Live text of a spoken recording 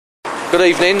Good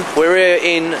evening. We're here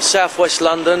in southwest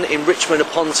London in Richmond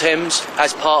upon Thames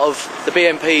as part of the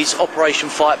BNP's Operation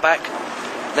Fightback.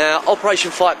 Now, Operation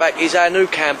Fightback is our new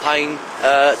campaign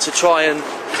to try and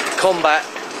combat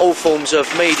all forms of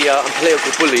media and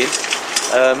political bullying.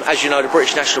 As you know, the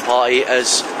British National Party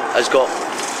has got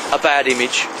a bad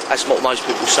image, that's what most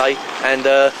people say, and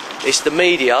it's the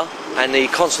media and the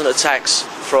constant attacks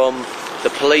from the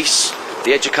police,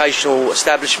 the educational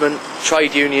establishment,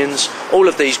 trade unions, all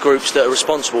of these groups that are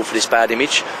responsible for this bad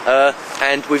image,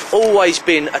 and we've always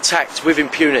been attacked with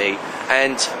impunity,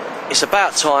 and it's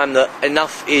about time that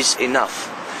enough is enough.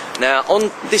 Now,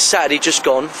 on this Saturday just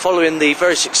gone, following the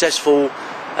very successful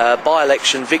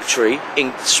by-election victory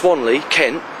in Swanley,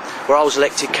 Kent, where I was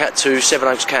elected to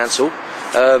Sevenoaks Council,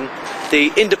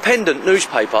 the Independent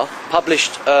newspaper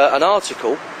published an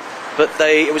article, but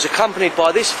it was accompanied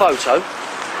by this photo,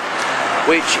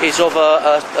 which is of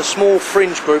a small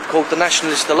fringe group called the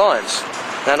Nationalist Alliance.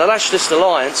 Now, the Nationalist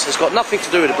Alliance has got nothing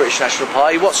to do with the British National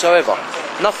Party whatsoever,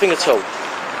 nothing at all.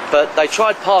 But they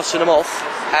tried passing them off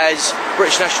as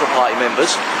British National Party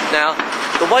members. Now,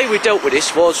 the way we dealt with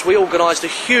this was we organised a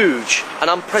huge and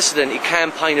unprecedented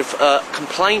campaign of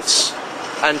complaints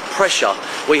and pressure.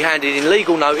 We handed in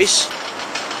legal notice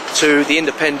to the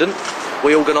Independent.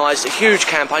 We organised a huge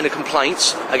campaign of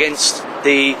complaints against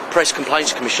the Press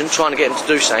Complaints Commission, trying to get them to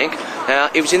do something. Now,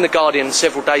 it was in The Guardian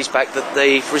several days back that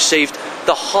they've received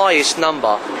the highest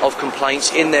number of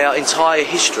complaints in their entire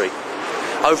history.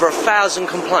 Over 1,000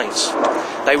 complaints.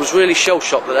 They was really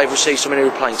shell-shocked that they've received so many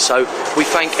complaints. So we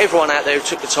thank everyone out there who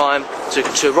took the time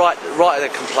to write their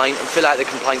complaint and fill out their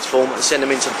complaints form and send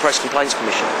them into the Press Complaints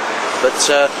Commission. But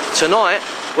tonight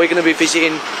we're going to be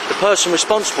visiting the person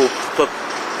responsible for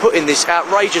putting this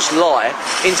outrageous lie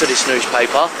into this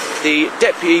newspaper, the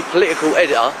Deputy Political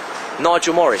Editor,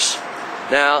 Nigel Morris.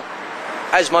 Now,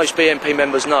 as most BNP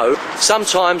members know,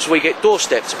 sometimes we get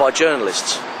doorstepped by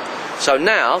journalists. So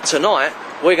now, tonight,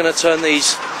 we're going to turn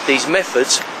these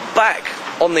methods back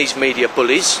on these media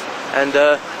bullies, and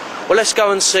well, let's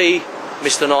go and see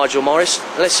Mr. Nigel Morris,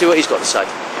 and let's see what he's got to say.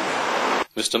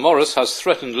 Mr. Morris has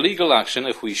threatened legal action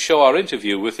if we show our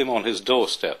interview with him on his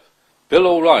doorstep. Bill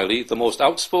O'Reilly, the most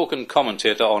outspoken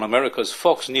commentator on America's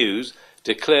Fox News,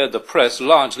 declared the press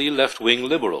largely left-wing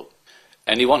liberal.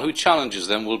 Anyone who challenges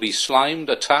them will be slimed,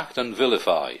 attacked and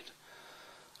vilified.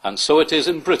 And so it is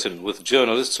in Britain with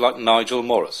journalists like Nigel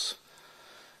Morris.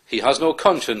 He has no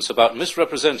conscience about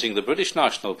misrepresenting the British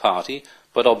National Party,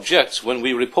 but objects when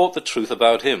we report the truth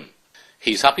about him.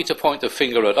 He's happy to point the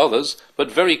finger at others, but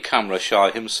very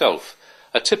camera-shy himself,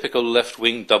 a typical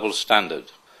left-wing double standard.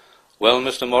 Well,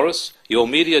 Mr. Morris, your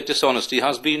media dishonesty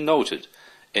has been noted.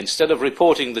 Instead of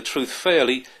reporting the truth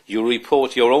fairly, you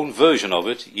report your own version of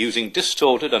it, using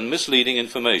distorted and misleading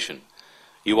information.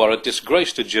 You are a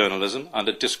disgrace to journalism and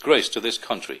a disgrace to this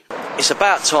country. It's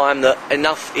about time that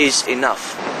enough is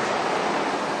enough.